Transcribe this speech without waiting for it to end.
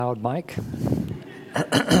Loud mic.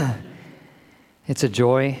 It's a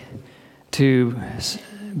joy to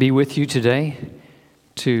be with you today,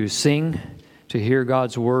 to sing, to hear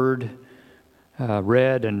God's Word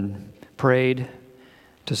read and prayed,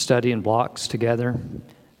 to study in blocks together.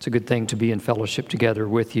 It's a good thing to be in fellowship together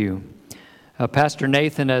with you. Pastor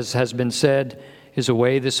Nathan, as has been said, is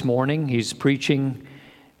away this morning. He's preaching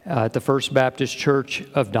at the First Baptist Church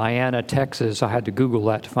of Diana, Texas. I had to Google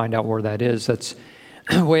that to find out where that is. That's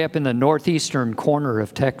way up in the northeastern corner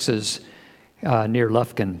of Texas, near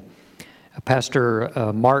Lufkin.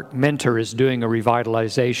 Pastor Mark Mentor is doing a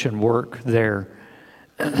revitalization work there.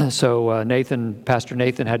 So Pastor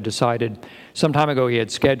Nathan had decided some time ago he had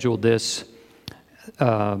scheduled this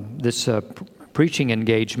preaching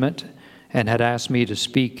engagement and had asked me to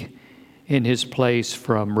speak in his place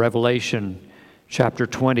from Revelation chapter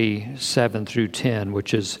 27 through 10,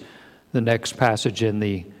 which is the next passage in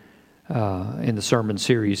the sermon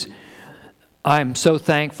series. I'm so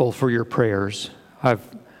thankful for your prayers.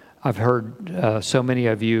 I've heard so many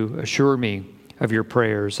of you assure me of your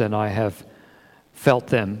prayers, and I have felt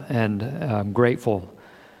them, and I'm grateful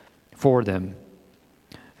for them.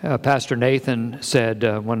 Pastor Nathan said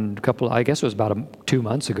I guess it was about 2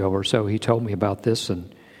 months ago or so, he told me about this,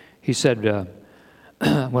 and he said,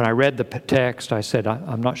 when I read the text, I said,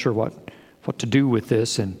 I'm not sure what to do with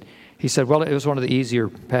this, and he said, well, it was one of the easier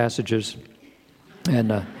passages.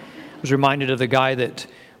 And I was reminded of the guy that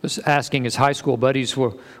was asking his high school buddies,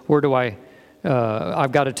 where do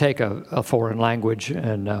I've got to take a foreign language,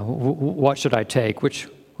 and what should I take? Which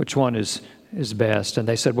one is best? And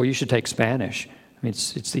they said, well, you should take Spanish. I mean,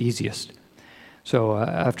 it's the easiest. So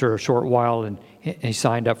after a short while, and he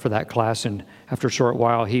signed up for that class, and after a short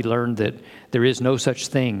while, he learned that there is no such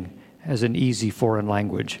thing as an easy foreign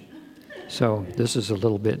language. So this is a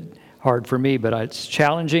little bit hard for me, but it's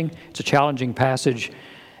challenging. It's a challenging passage,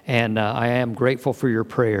 and I am grateful for your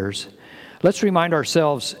prayers. Let's remind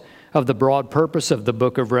ourselves of the broad purpose of the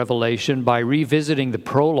book of Revelation by revisiting the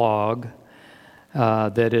prologue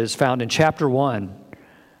that is found in chapter 1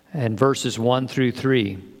 and verses 1 through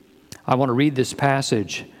 3. I want to read this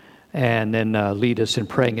passage and then lead us in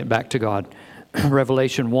praying it back to God.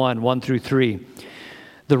 Revelation 1 through 3.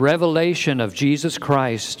 The revelation of Jesus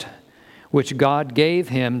Christ, which God gave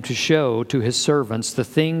him to show to his servants the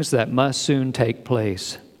things that must soon take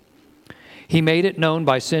place. He made it known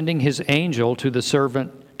by sending his angel to his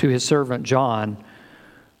servant John,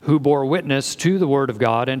 who bore witness to the word of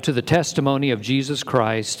God and to the testimony of Jesus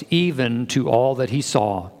Christ, even to all that he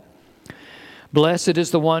saw. Blessed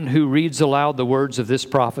is the one who reads aloud the words of this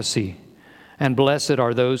prophecy, and blessed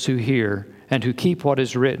are those who hear and who keep what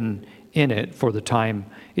is written in it, for the time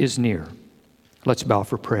is near. Let's bow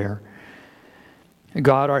for prayer.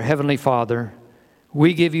 God, our Heavenly Father,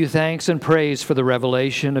 we give you thanks and praise for the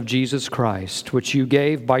revelation of Jesus Christ, which you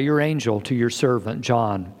gave by your angel to your servant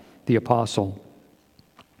John, the apostle,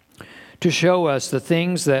 to show us the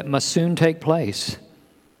things that must soon take place.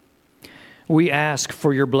 We ask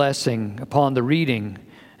for your blessing upon the reading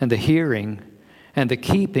and the hearing and the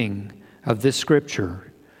keeping of this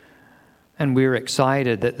scripture, and we're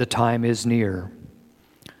excited that the time is near.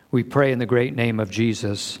 We pray in the great name of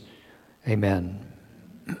Jesus. Amen.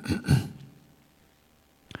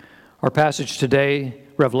 Our passage today,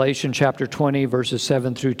 Revelation chapter 20, verses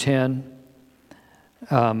 7 through 10.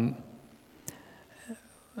 I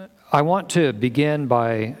want to begin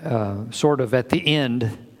by sort of at the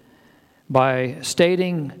end by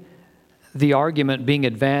stating the argument being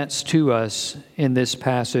advanced to us in this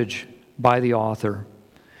passage by the author.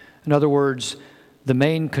 In other words, the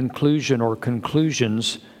main conclusion or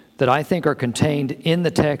conclusions that I think are contained in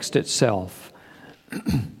the text itself.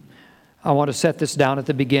 I want to set this down at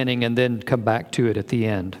the beginning and then come back to it at the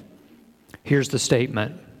end. Here's the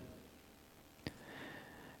statement.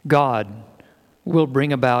 God will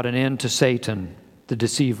bring about an end to Satan, the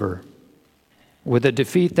deceiver, with a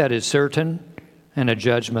defeat that is certain and a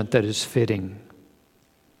judgment that is fitting.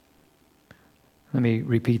 Let me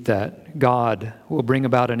repeat that. God will bring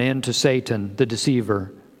about an end to Satan, the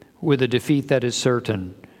deceiver, with a defeat that is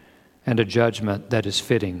certain and a judgment that is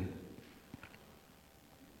fitting.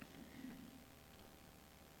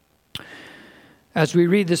 As we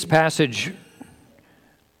read this passage,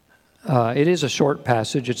 it is a short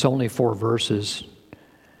passage. It's only 4 verses.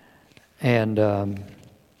 And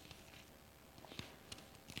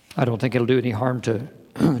I don't think it'll do any harm to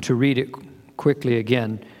read it quickly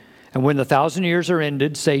again. And when the 1,000 years are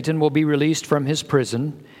ended, Satan will be released from his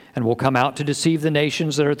prison and will come out to deceive the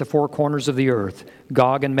nations that are at the four corners of the earth,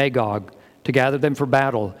 Gog and Magog, to gather them for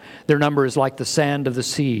battle. Their number is like the sand of the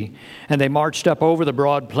sea. And they marched up over the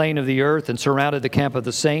broad plain of the earth and surrounded the camp of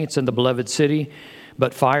the saints and the beloved city.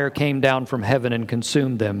 But fire came down from heaven and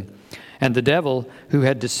consumed them. And the devil who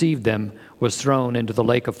had deceived them was thrown into the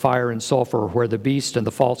lake of fire and sulfur, where the beast and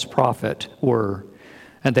the false prophet were.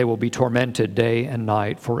 And they will be tormented day and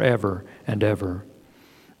night forever and ever.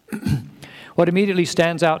 What immediately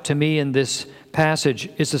stands out to me in this passage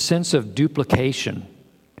is a sense of duplication.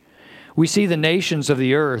 We see the nations of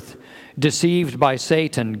the earth, deceived by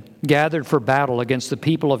Satan, gathered for battle against the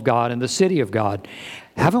people of God and the city of God.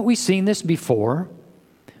 Haven't we seen this before?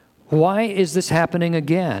 Why is this happening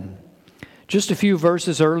again? Just a few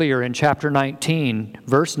verses earlier in chapter 19,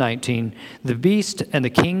 verse 19, the beast and the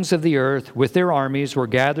kings of the earth with their armies were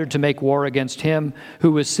gathered to make war against him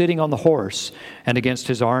who was sitting on the horse and against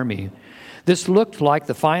his army. This looked like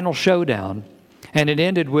the final showdown, and it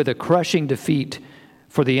ended with a crushing defeat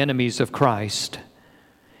for the enemies of Christ.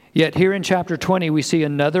 Yet here in chapter 20, we see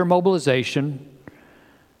another mobilization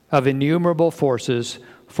of innumerable forces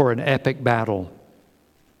for an epic battle.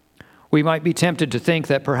 We might be tempted to think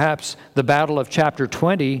that perhaps the battle of chapter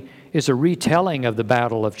 20 is a retelling of the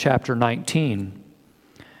battle of chapter 19.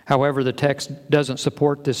 However, the text doesn't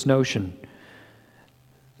support this notion.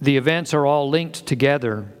 The events are all linked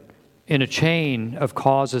together in a chain of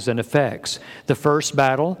causes and effects. The first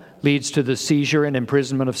battle leads to the seizure and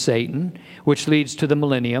imprisonment of Satan, which leads to the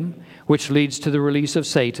millennium, which leads to the release of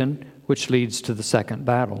Satan, which leads to the second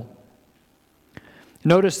battle.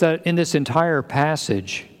 Notice that in this entire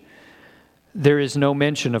passage, there is no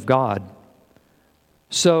mention of God.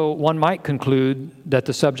 So one might conclude that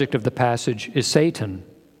the subject of the passage is Satan.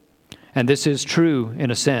 And this is true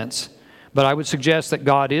in a sense. But I would suggest that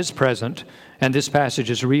God is present, and this passage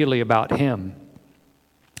is really about him.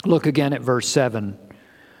 Look again at verse 7.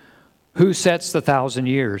 Who sets the 1,000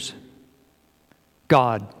 years?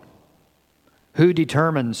 God. Who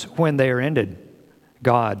determines when they are ended?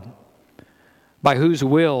 God. By whose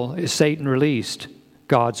will is Satan released?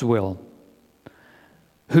 God's will.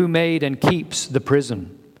 Who made and keeps the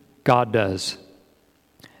prison? God does.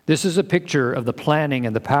 This is a picture of the planning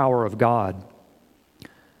and the power of God.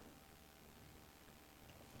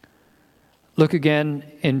 Look again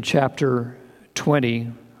in chapter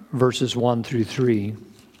 20, verses 1 through 3.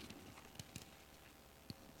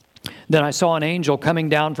 Then I saw an angel coming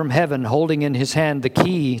down from heaven, holding in his hand the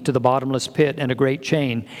key to the bottomless pit and a great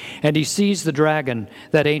chain. And he seized the dragon,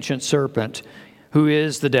 that ancient serpent, who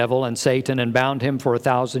is the devil and Satan, and bound him for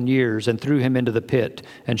 1,000 years, and threw him into the pit,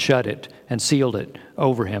 and shut it, and sealed it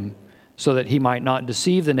over him, so that he might not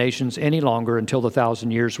deceive the nations any longer until the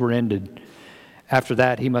 1,000 years were ended. After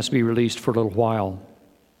that, he must be released for a little while.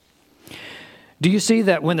 Do you see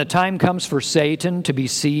that when the time comes for Satan to be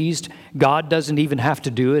seized, God doesn't even have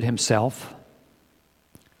to do it himself?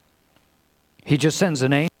 He just sends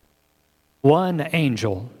an angel, one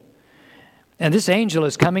angel. And this angel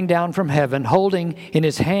is coming down from heaven, holding in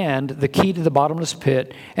his hand the key to the bottomless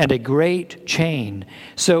pit and a great chain.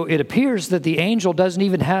 So it appears that the angel doesn't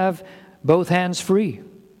even have both hands free.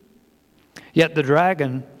 Yet the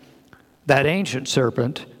dragon, that ancient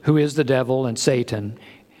serpent, who is the devil and Satan,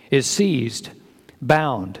 is seized,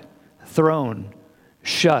 bound, thrown,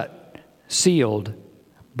 shut, sealed,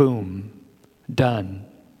 boom, done.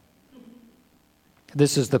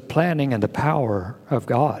 This is the planning and the power of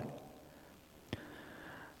God.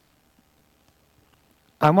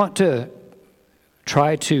 I want to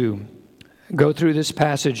try to go through this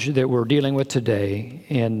passage that we're dealing with today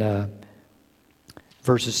in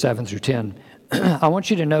verses 7 through 10. I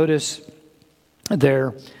want you to notice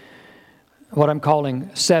there what I'm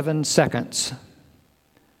calling 7 seconds.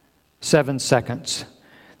 7 seconds.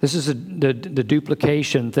 This is the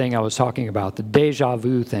duplication thing I was talking about, the deja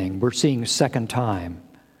vu thing. We're seeing second time.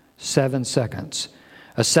 7 seconds.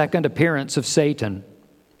 A second appearance of Satan.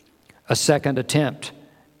 A second attempt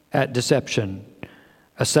at deception.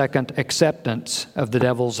 A second acceptance of the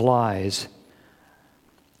devil's lies.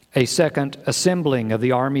 A second assembling of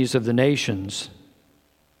the armies of the nations.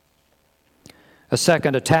 A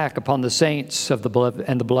second attack upon the saints of the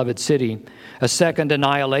beloved city. A second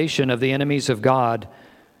annihilation of the enemies of God.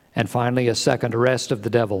 And finally, a second arrest of the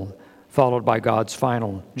devil, followed by God's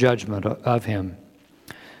final judgment of him.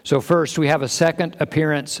 So first, we have a second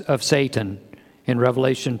appearance of Satan in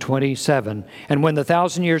Revelation 27. And when the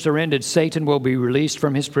 1,000 years are ended, Satan will be released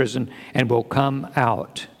from his prison and will come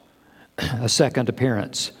out. A second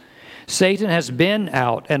appearance. Satan has been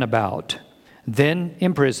out and about, then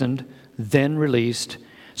imprisoned, then released,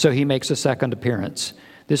 so he makes a second appearance.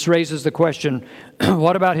 This raises the question,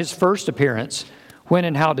 what about his first appearance? When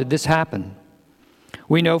and how did this happen?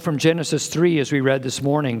 We know from Genesis 3, as we read this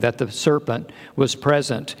morning, that the serpent was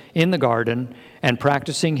present in the garden and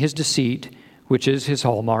practicing his deceit, which is his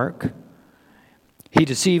hallmark. He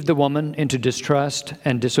deceived the woman into distrust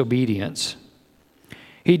and disobedience.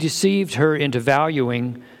 He deceived her into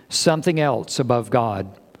valuing something else above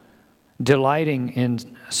God, delighting in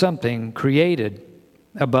something created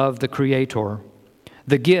above the Creator,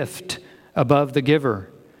 the gift above the giver,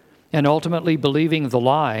 and ultimately believing the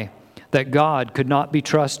lie that God could not be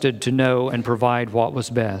trusted to know and provide what was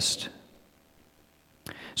best.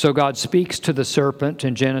 So God speaks to the serpent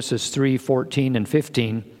in Genesis 3:14 and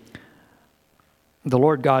 15. The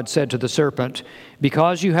Lord God said to the serpent,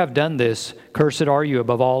 "Because you have done this, cursed are you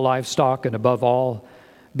above all livestock and above all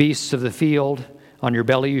beasts of the field. On your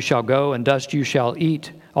belly you shall go, and dust you shall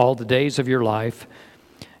eat all the days of your life.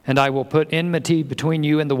 And I will put enmity between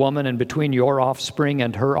you and the woman, and between your offspring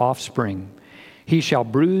and her offspring. He shall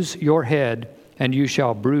bruise your head, and you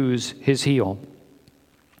shall bruise his heel."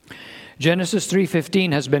 Genesis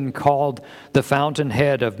 3:15 has been called the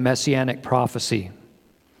fountainhead of messianic prophecy.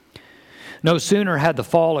 No sooner had the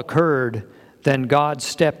fall occurred than God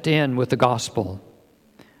stepped in with the gospel.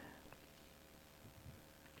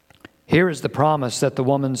 Here is the promise that the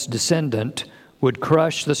woman's descendant would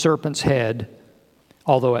crush the serpent's head,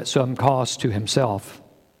 although at some cost to himself.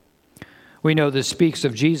 We know this speaks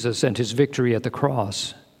of Jesus and his victory at the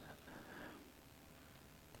cross.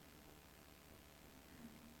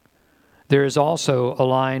 There is also a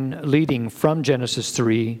line leading from Genesis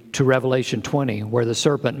 3 to Revelation 20, where the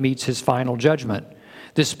serpent meets his final judgment.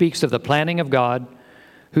 This speaks of the planning of God,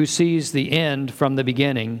 who sees the end from the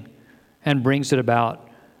beginning and brings it about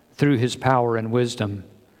through his power and wisdom.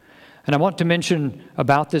 And I want to mention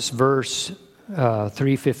about this verse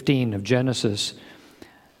 3:15 of Genesis,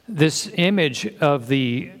 this image of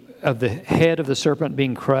the head of the serpent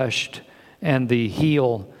being crushed and the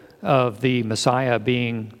heel of the Messiah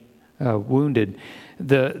being wounded.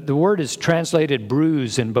 The word is translated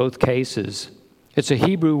bruise in both cases. It's a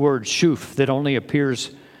Hebrew word, shuf, that only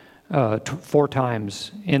appears 4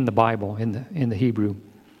 times in the Bible, in the Hebrew.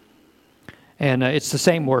 And it's the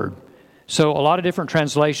same word. So a lot of different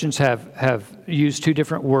translations have used 2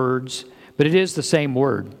 different words, but it is the same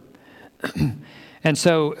word. And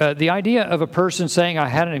so the idea of a person saying, "I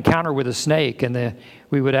had an encounter with a snake," and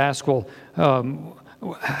we would ask, well,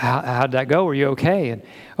 how'd that go? Were you okay? And,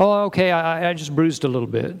 "Oh, okay, I just bruised a little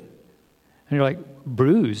bit." And you're like,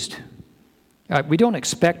 bruised? We don't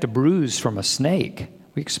expect a bruise from a snake.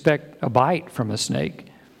 We expect a bite from a snake.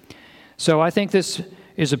 So I think this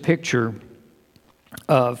is a picture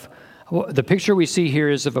of, the picture we see here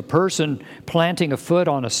is of a person planting a foot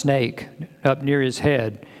on a snake up near his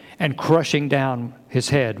head and crushing down his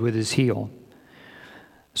head with his heel.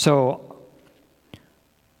 So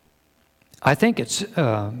I think it's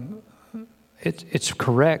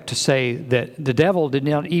correct to say that the devil did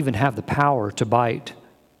not even have the power to bite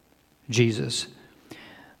Jesus.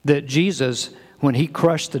 That Jesus, when he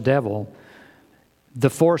crushed the devil, the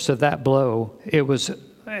force of that blow, it was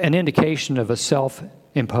an indication of a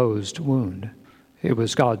self-imposed wound. It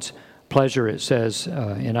was God's pleasure, it says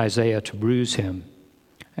in Isaiah, to bruise him.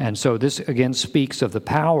 And so this again speaks of the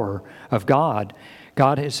power of God.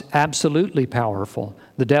 God is absolutely powerful.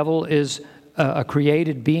 The devil is a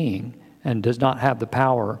created being and does not have the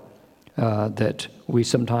power that we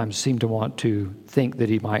sometimes seem to want to think that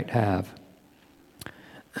he might have.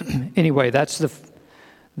 Anyway, that's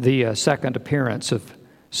the second appearance of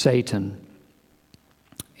Satan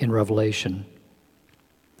in Revelation.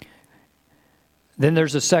 Then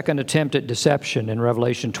there's a second attempt at deception in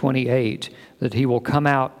Revelation 28, that he will come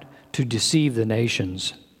out to deceive the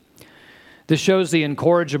nations. This shows the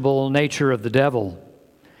incorrigible nature of the devil.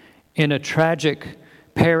 In a tragic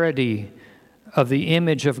parody of the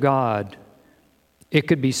image of God, it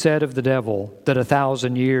could be said of the devil that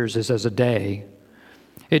 1,000 years is as a day.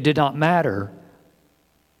 It did not matter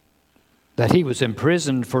that he was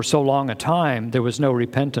imprisoned for so long a time. There was no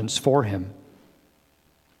repentance for him.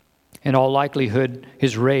 In all likelihood,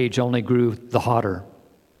 his rage only grew the hotter.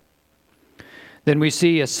 Then we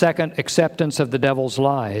see a second acceptance of the devil's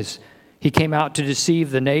lies. He came out to deceive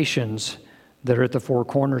the nations that are at the 4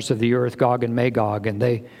 corners of the earth, Gog and Magog, and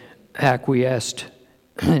they acquiesced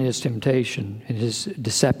in his temptation, in his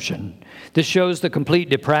deception. This shows the complete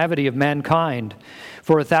depravity of mankind.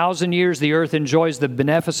 For 1,000 years, the earth enjoys the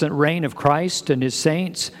beneficent reign of Christ and his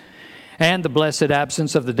saints, and the blessed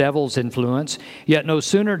absence of the devil's influence. Yet no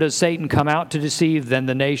sooner does Satan come out to deceive than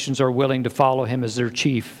the nations are willing to follow him as their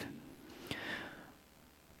chief.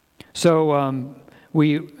 So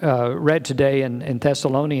we read today in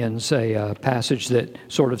Thessalonians a passage that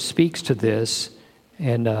sort of speaks to this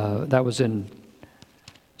And that was in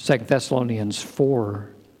 2 Thessalonians 4,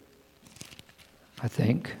 I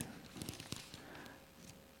think.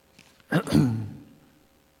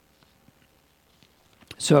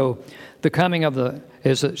 So the coming of 2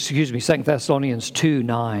 Thessalonians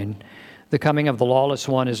 2:9. The coming of the lawless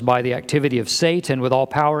one is by the activity of Satan with all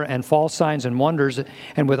power and false signs and wonders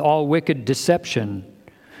and with all wicked deception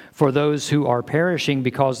for those who are perishing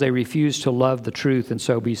because they refuse to love the truth and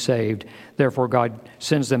so be saved. Therefore God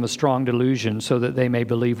sends them a strong delusion so that they may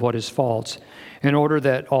believe what is false, in order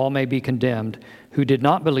that all may be condemned who did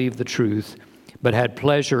not believe the truth but had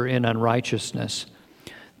pleasure in unrighteousness.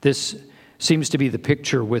 This seems to be the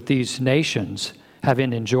picture with these nations,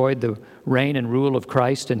 having enjoyed the reign and rule of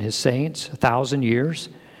Christ and his saints 1,000 years.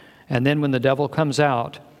 And then when the devil comes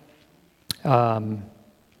out,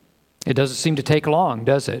 it doesn't seem to take long,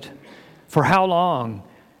 does it? For how long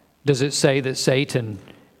does it say that Satan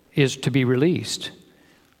is to be released?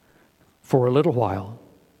 For a little while.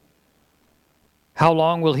 How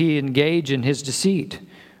long will he engage in his deceit?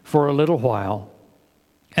 For a little while.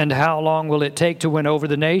 And how long will it take to win over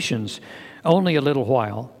the nations? Only a little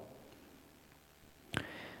while.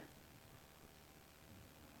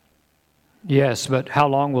 Yes, but how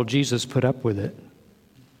long will Jesus put up with it?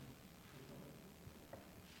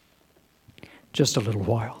 Just a little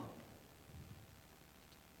while.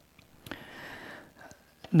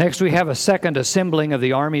 Next, we have a second assembling of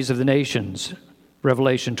the armies of the nations.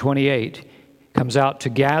 Revelation 28 comes out to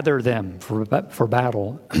gather them for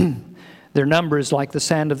battle. Their number is like the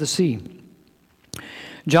sand of the sea.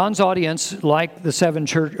 John's audience, like the seven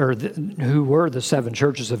who were the seven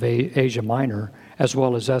churches of Asia Minor, as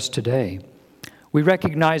well as us today. We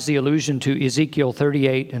recognize the allusion to Ezekiel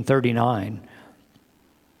 38 and 39.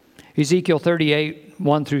 Ezekiel 38,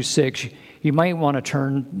 1 through 6, you might want to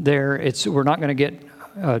turn there. We're not going to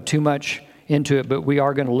get too much into it, but we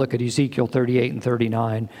are going to look at Ezekiel 38 and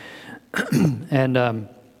 39. And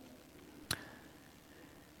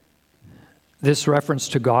this reference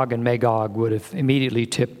to Gog and Magog would have immediately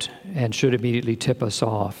tipped and should immediately tip us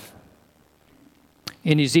off.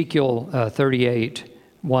 In Ezekiel 38,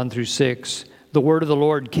 1 through 6, the word of the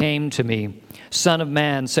Lord came to me, Son of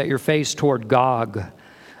man, set your face toward Gog,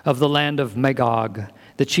 of the land of Magog,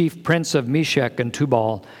 the chief prince of Meshech and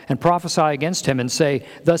Tubal, and prophesy against him and say,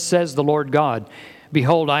 Thus says the Lord God,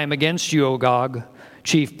 Behold, I am against you, O Gog,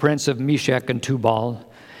 chief prince of Meshech and Tubal,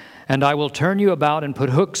 and I will turn you about and put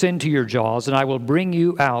hooks into your jaws, and I will bring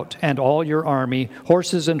you out and all your army,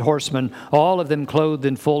 horses and horsemen, all of them clothed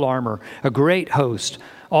in full armor, a great host,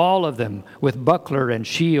 all of them with buckler and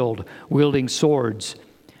shield, wielding swords.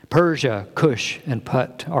 Persia, Cush, and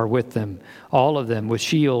Put are with them, all of them with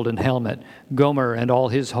shield and helmet, Gomer and all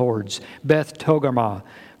his hordes, Beth Togarmah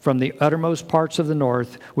from the uttermost parts of the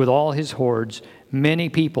north with all his hordes, many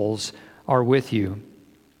peoples are with you.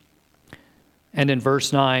 And in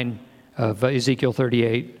verse 9 of Ezekiel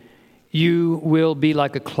 38, you will be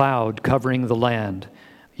like a cloud covering the land,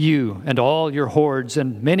 you and all your hordes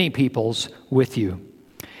and many peoples with you.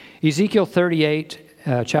 Ezekiel 38,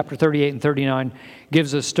 chapter 38 and 39,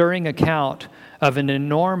 gives a stirring account of an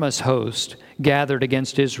enormous host gathered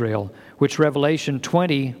against Israel, which Revelation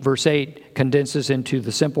 20, verse 8, condenses into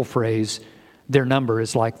the simple phrase, their number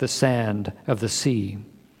is like the sand of the sea.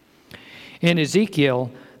 In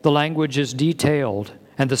Ezekiel, the language is detailed,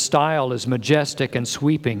 and the style is majestic and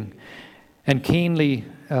sweeping, and keenly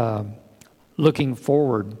looking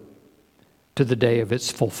forward to the day of its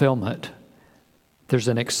fulfillment. There's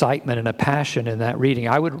an excitement and a passion in that reading.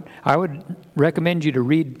 I would recommend you to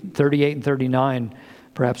read 38 and 39,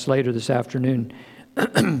 perhaps later this afternoon.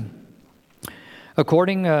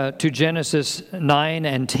 According to Genesis 9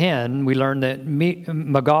 and 10, we learn that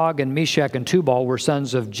Magog and Meshech and Tubal were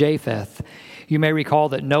sons of Japheth. You may recall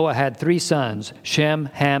that Noah had 3 sons, Shem,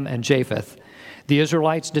 Ham, and Japheth. The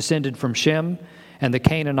Israelites descended from Shem, and the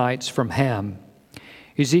Canaanites from Ham.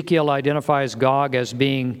 Ezekiel identifies Gog as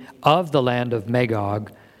being of the land of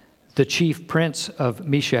Magog, the chief prince of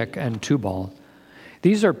Meshech and Tubal.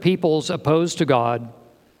 These are peoples opposed to God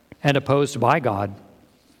and opposed by God.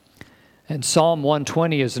 And Psalm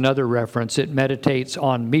 120 is another reference. It meditates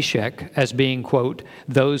on Meshech as being, quote,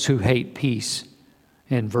 those who hate peace,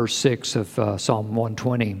 in verse 6 of Psalm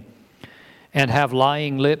 120. And have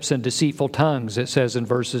lying lips and deceitful tongues, it says in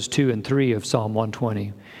verses 2 and 3 of Psalm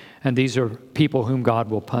 120. And these are people whom God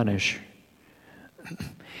will punish.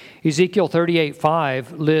 Ezekiel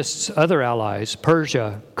 38:5 lists other allies,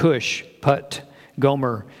 Persia, Cush, Put,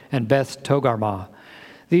 Gomer, and Beth Togarmah.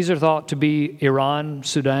 These are thought to be Iran,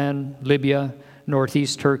 Sudan, Libya,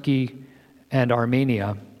 northeast Turkey, and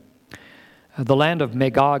Armenia. The land of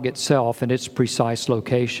Magog itself and its precise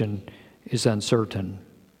location is uncertain.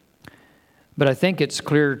 But I think it's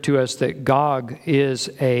clear to us that Gog is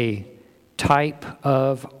a type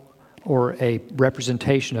of or a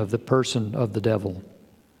representation of the person of the devil.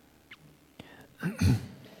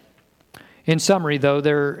 In summary,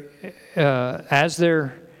 though, as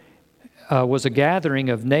there was a gathering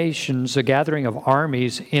of nations, a gathering of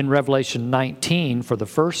armies in Revelation 19 for the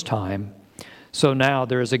first time, so now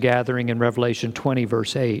there is a gathering in Revelation 20,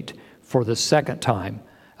 verse 8, for the second time,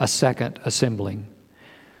 a second assembling.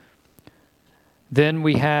 Then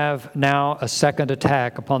we have now a second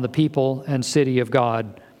attack upon the people and city of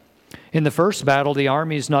God. In the first battle, the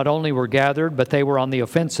armies not only were gathered, but they were on the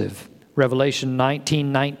offensive. Revelation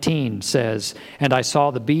 19:19 says, "And I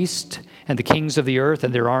saw the beast and the kings of the earth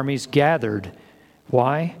and their armies gathered."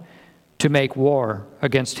 Why? To make war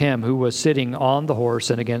against him who was sitting on the horse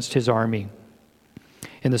and against his army.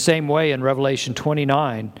 In the same way, in Revelation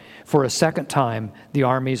 29, for a second time the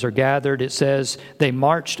armies are gathered. It says, "They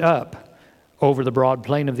marched up over the broad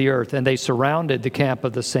plain of the earth, and they surrounded the camp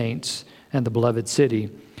of the saints and the beloved city."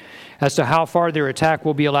 As to how far their attack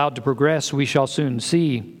will be allowed to progress, we shall soon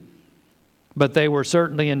see. But they were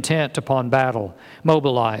certainly intent upon battle,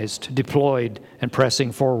 mobilized, deployed, and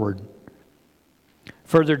pressing forward.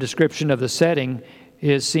 Further description of the setting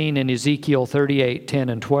is seen in Ezekiel 38, 10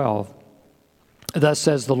 and 12. Thus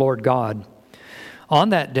says the Lord God, "On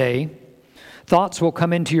that day, thoughts will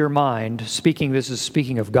come into your mind," this is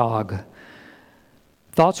speaking of Gog.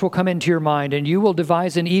 "Thoughts will come into your mind, and you will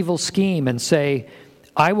devise an evil scheme and say,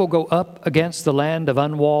 'I will go up against the land of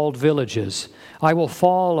unwalled villages. I will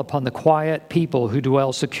fall upon the quiet people who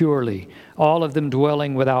dwell securely, all of them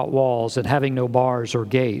dwelling without walls and having no bars or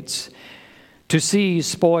gates. To seize,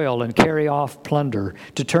 spoil, and carry off plunder,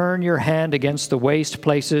 to turn your hand against the waste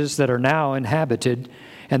places that are now inhabited,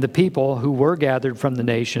 and the people who were gathered from the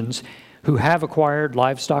nations, who have acquired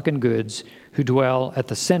livestock and goods, who dwell at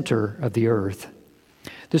the center of the earth."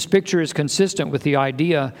 This picture is consistent with the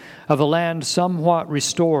idea of a land somewhat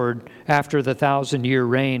restored after the 1,000-year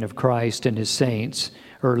reign of Christ and his saints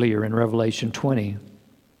earlier in Revelation 20.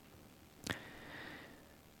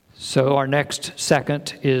 So our next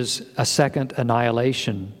second is a second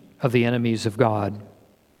annihilation of the enemies of God.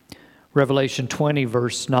 Revelation 20,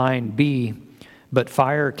 verse 9b, "But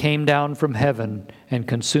fire came down from heaven and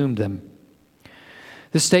consumed them."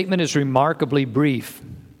 This statement is remarkably brief.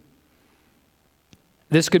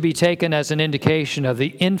 This could be taken as an indication of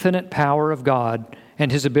the infinite power of God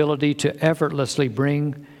and his ability to effortlessly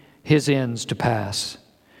bring his ends to pass.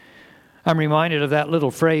 I'm reminded of that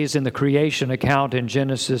little phrase in the creation account in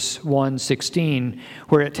Genesis 1:16,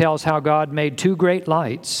 where it tells how God made two great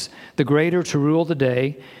lights, the greater to rule the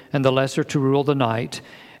day and the lesser to rule the night.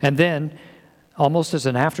 And then, almost as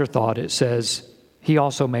an afterthought, it says, he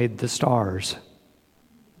also made the stars.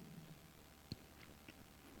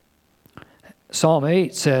 Psalm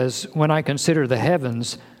 8 says, "When I consider the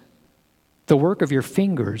heavens, the work of your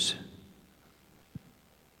fingers,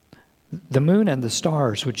 the moon and the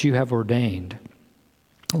stars which you have ordained."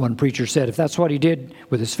 One preacher said, if that's what he did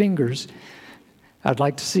with his fingers, I'd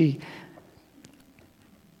like to see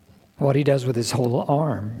what he does with his whole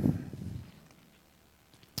arm.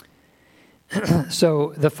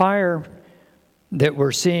 So the fire that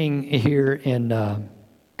we're seeing here in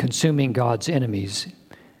consuming God's enemies,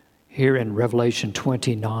 here in Revelation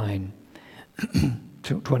 29,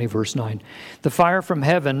 20 verse 9, the fire from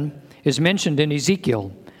heaven is mentioned in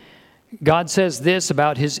Ezekiel. God says this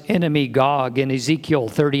about his enemy Gog in Ezekiel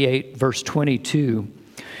 38, verse 22.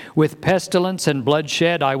 "With pestilence and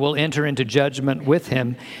bloodshed I will enter into judgment with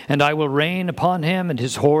him, and I will rain upon him and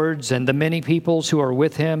his hordes and the many peoples who are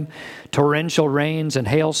with him, torrential rains and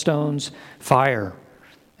hailstones, fire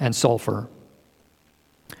and sulfur."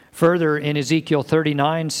 Further, in Ezekiel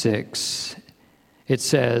 39:6, it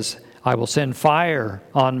says, "I will send fire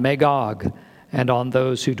on Magog and on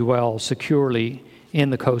those who dwell securely in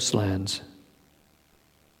the coastlands."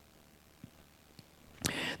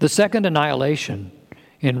 The second annihilation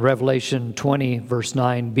in Revelation 20, verse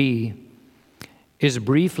 9b, is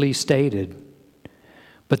briefly stated,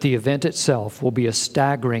 but the event itself will be a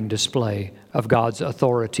staggering display of God's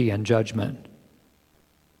authority and judgment.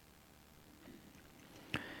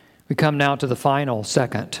 We come now to the final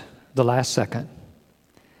second, the last second,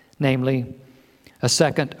 namely, a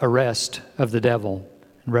second arrest of the devil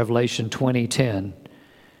in Revelation 20:10.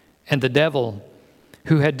 "And the devil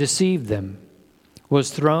who had deceived them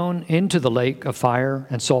was thrown into the lake of fire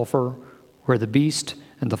and sulfur, where the beast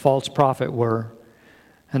and the false prophet were,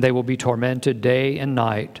 and they will be tormented day and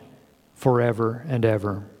night forever and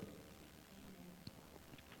ever."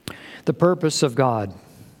 The purpose of God.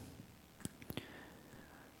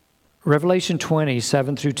 Revelation 20,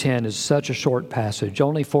 7 through 10 is such a short passage,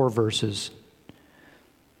 only 4 verses.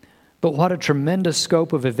 But what a tremendous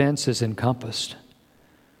scope of events is encompassed.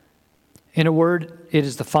 In a word, it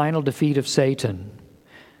is the final defeat of Satan.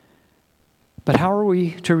 But how are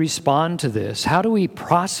we to respond to this? How do we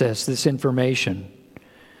process this information?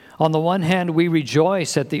 On the one hand, we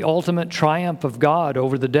rejoice at the ultimate triumph of God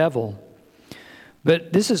over the devil.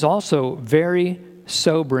 But this is also very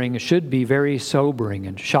sobering, should be very sobering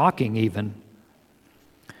and shocking even.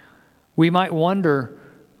 We might wonder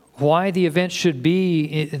why the event should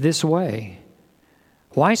be this way.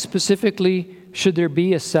 Why specifically should there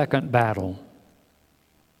be a second battle?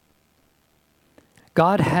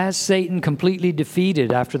 God has Satan completely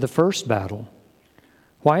defeated after the first battle.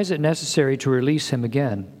 Why is it necessary to release him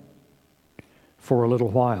again for a little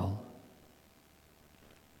while?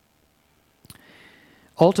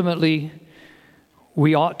 Ultimately,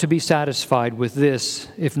 we ought to be satisfied with this,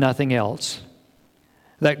 if nothing else,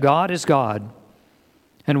 that God is God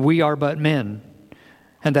and we are but men,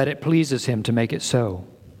 and that it pleases him to make it so.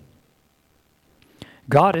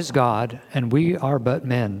 God is God and we are but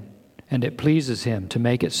men, and it pleases him to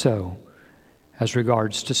make it so as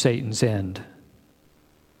regards to Satan's end.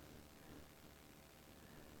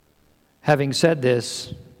 Having said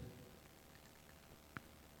this,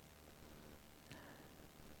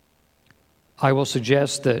 I will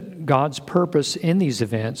suggest that God's purpose in these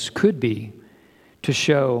events could be to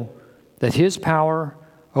show that his power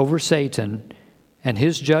over Satan and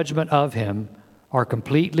his judgment of him are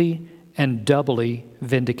completely and doubly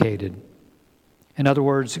vindicated. In other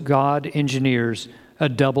words, God engineers a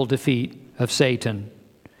double defeat of Satan.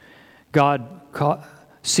 God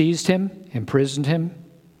seized him, imprisoned him,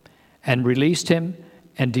 and released him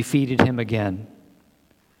and defeated him again.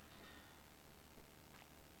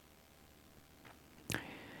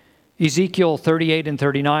 Ezekiel 38 and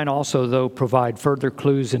 39 also, though, provide further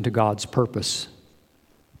clues into God's purposes.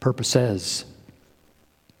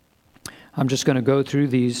 I'm just going to go through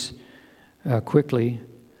these quickly.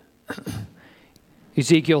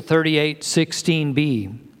 Ezekiel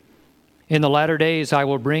 38:16b. In the latter days I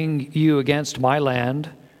will bring you against my land,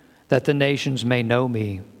 that the nations may know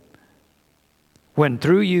me. When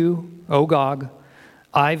through you, O Gog,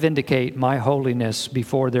 I vindicate my holiness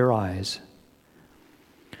before their eyes.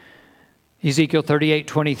 Ezekiel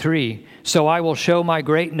 38:23, so I will show my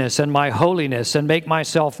greatness and my holiness and make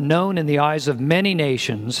myself known in the eyes of many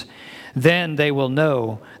nations. Then they will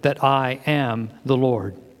know that I am the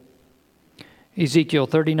Lord. Ezekiel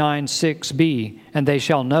 39:6b, and they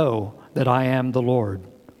shall know that I am the Lord.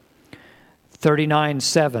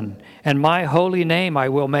 39:7, and my holy name I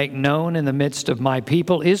will make known in the midst of my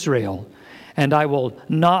people Israel, and I will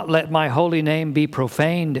not let my holy name be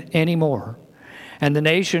profaned anymore. And the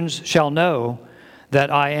nations shall know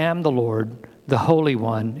that I am the Lord, the Holy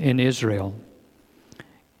One in Israel.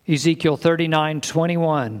 Ezekiel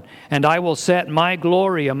 39:21, and I will set my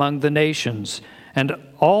glory among the nations, and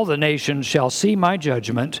all the nations shall see my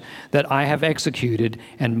judgment that I have executed,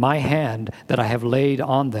 and my hand that I have laid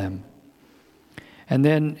on them. And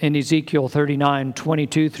then in Ezekiel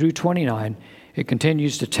 39:22 through 29, it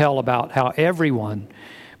continues to tell about how everyone,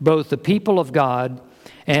 both the people of God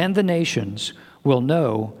and the nations, will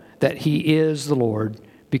know that he is the Lord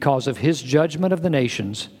because of his judgment of the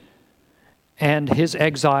nations and his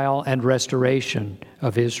exile and restoration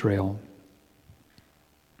of Israel.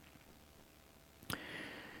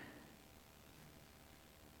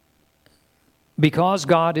 Because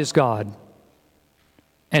God is God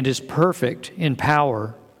and is perfect in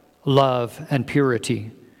power, love, and purity,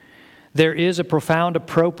 there is a profound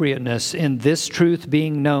appropriateness in this truth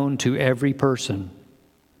being known to every person.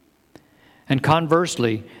 And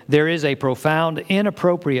conversely, there is a profound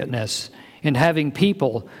inappropriateness in having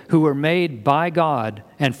people who were made by God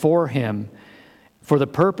and for him for the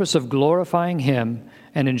purpose of glorifying him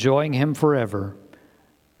and enjoying him forever,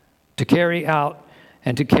 to carry out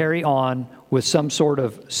and to carry on with some sort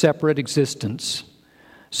of separate existence,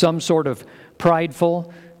 some sort of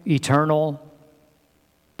prideful, eternal,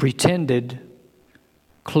 pretended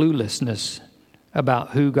cluelessness about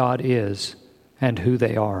who God is and who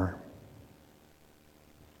they are.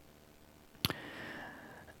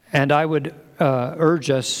 And I would urge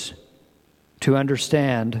us to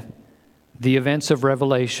understand the events of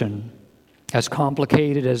Revelation, as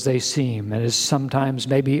complicated as they seem, and as sometimes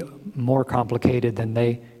maybe more complicated than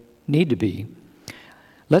they need to be.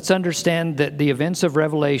 Let's understand that the events of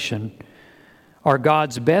Revelation are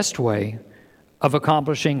God's best way of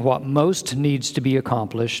accomplishing what most needs to be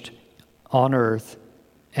accomplished on earth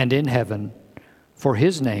and in heaven for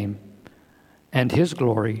his name and his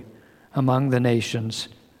glory among the nations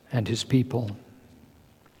and his people.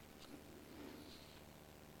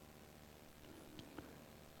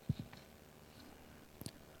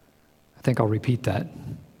 I think I'll repeat that.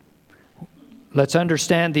 Let's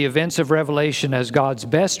understand the events of Revelation as God's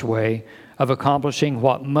best way of accomplishing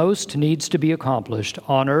what most needs to be accomplished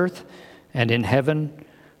on earth and in heaven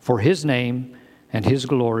for his name and his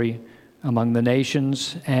glory among the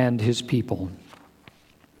nations and his people.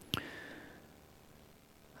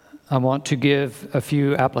 I want to give a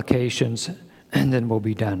few applications and then we'll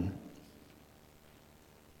be done.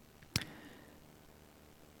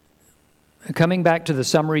 Coming back to the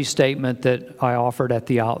summary statement that I offered at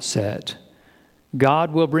the outset,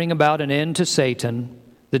 God will bring about an end to Satan,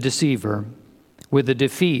 the deceiver, with a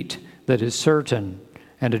defeat that is certain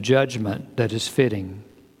and a judgment that is fitting.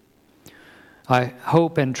 I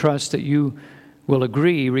hope and trust that you will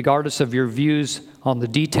agree, regardless of your views on the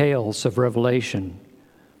details of Revelation,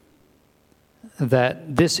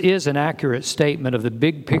 that this is an accurate statement of the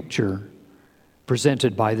big picture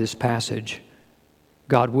presented by this passage.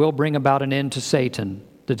 God will bring about an end to Satan,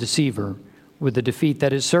 the deceiver, with a defeat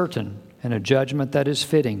that is certain and a judgment that is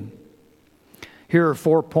fitting. Here are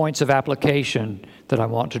 4 points of application that I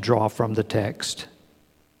want to draw from the text.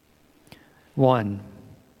 1,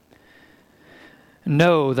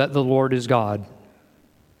 know that the Lord is God.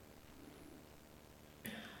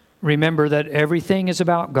 Remember that everything is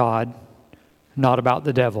about God, not about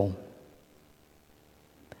the devil.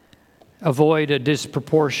 Avoid a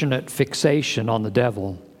disproportionate fixation on the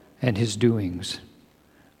devil and his doings.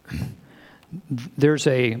 There's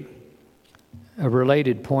a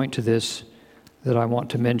related point to this that I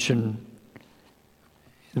want to mention.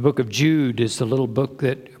 The book of Jude is the little book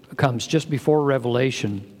that comes just before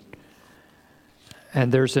Revelation.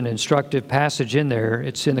 And there's an instructive passage in there.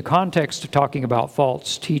 It's in the context of talking about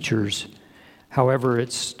false teachers. However,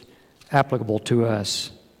 it's applicable to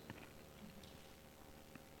us.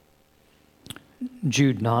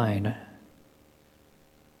 Jude 9.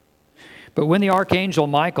 But when the archangel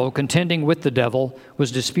Michael, contending with the devil,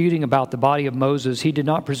 was disputing about the body of Moses, he did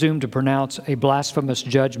not presume to pronounce a blasphemous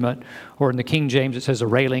judgment, or in the King James it says a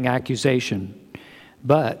railing accusation.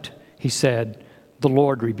 But he said, "The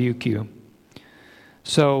Lord rebuke you."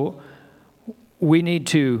 So we need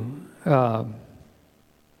to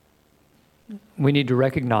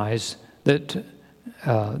recognize that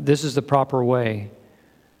this is the proper way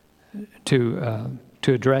to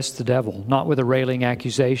address the devil, not with a railing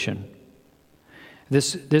accusation.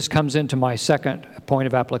 This comes into my second point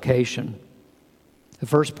of application. The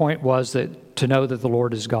first point was that to know that the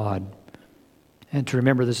Lord is God, and to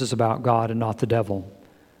remember this is about God and not the devil,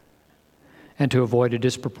 and to avoid a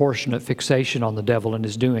disproportionate fixation on the devil and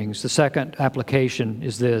his doings. The second application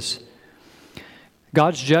is this: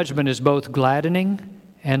 God's judgment is both gladdening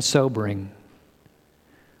and sobering.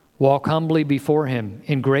 Walk humbly before him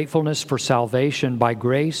in gratefulness for salvation by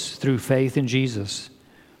grace through faith in Jesus,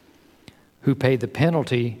 who paid the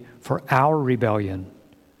penalty for our rebellion.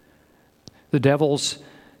 The devil's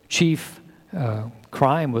chief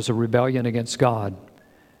crime was a rebellion against God,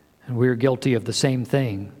 and we are guilty of the same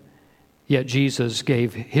thing. Yet Jesus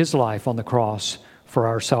gave his life on the cross for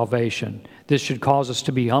our salvation. This should cause us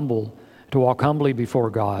to be humble, to walk humbly before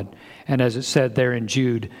God. And as it said there in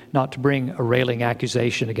Jude, not to bring a railing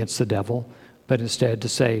accusation against the devil, but instead to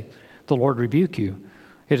say, "The Lord rebuke you."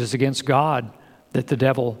 It is against God that the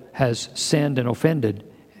devil has sinned and offended,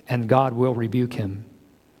 and God will rebuke him.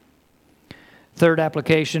 Third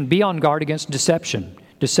application, be on guard against deception.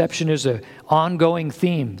 Deception is an ongoing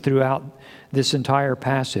theme throughout this entire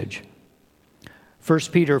passage.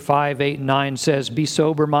 1 Peter 5:8-9 says, "Be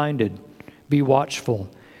sober-minded, be watchful.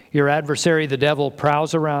 Your adversary, the devil,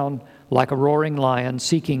 prowls around like a roaring lion,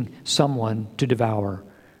 seeking someone to devour.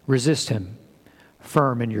 Resist him,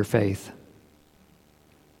 firm in your faith."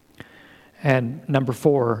 And number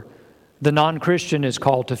 4, the non-Christian is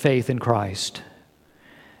called to faith in Christ.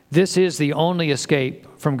 This is the only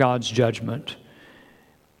escape from God's judgment.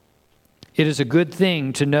 It is a good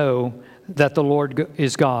thing to know that the Lord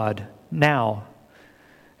is God now,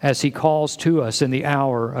 as he calls to us in the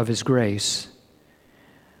hour of his grace.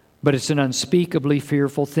 But it's an unspeakably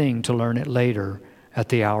fearful thing to learn it later at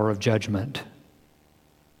the hour of judgment.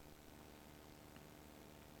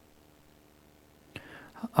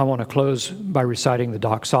 I want to close by reciting the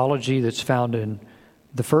doxology that's found in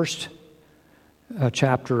the first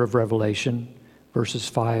chapter of Revelation, verses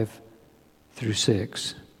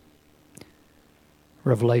 5-6.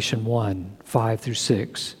 Revelation 1,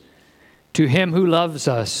 5-6. To him who loves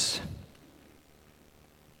us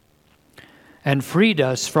and freed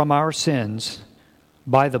us from our sins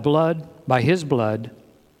by his blood,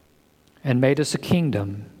 and made us a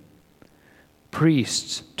kingdom,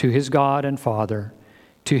 priests to his God and Father.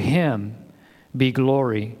 To him be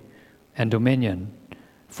glory and dominion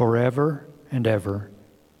forever and ever.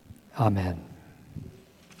 Amen.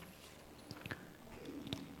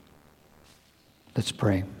 Let's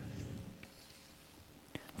pray.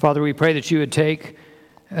 Father, we pray that you would take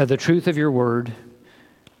the truth of your word,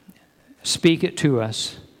 speak it to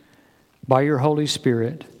us by your Holy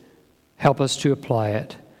Spirit. Help us to apply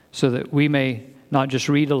it so that we may not just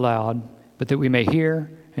read aloud, but that we may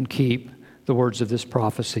hear and keep the words of this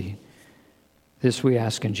prophecy. This we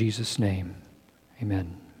ask in Jesus' name.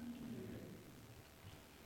 Amen.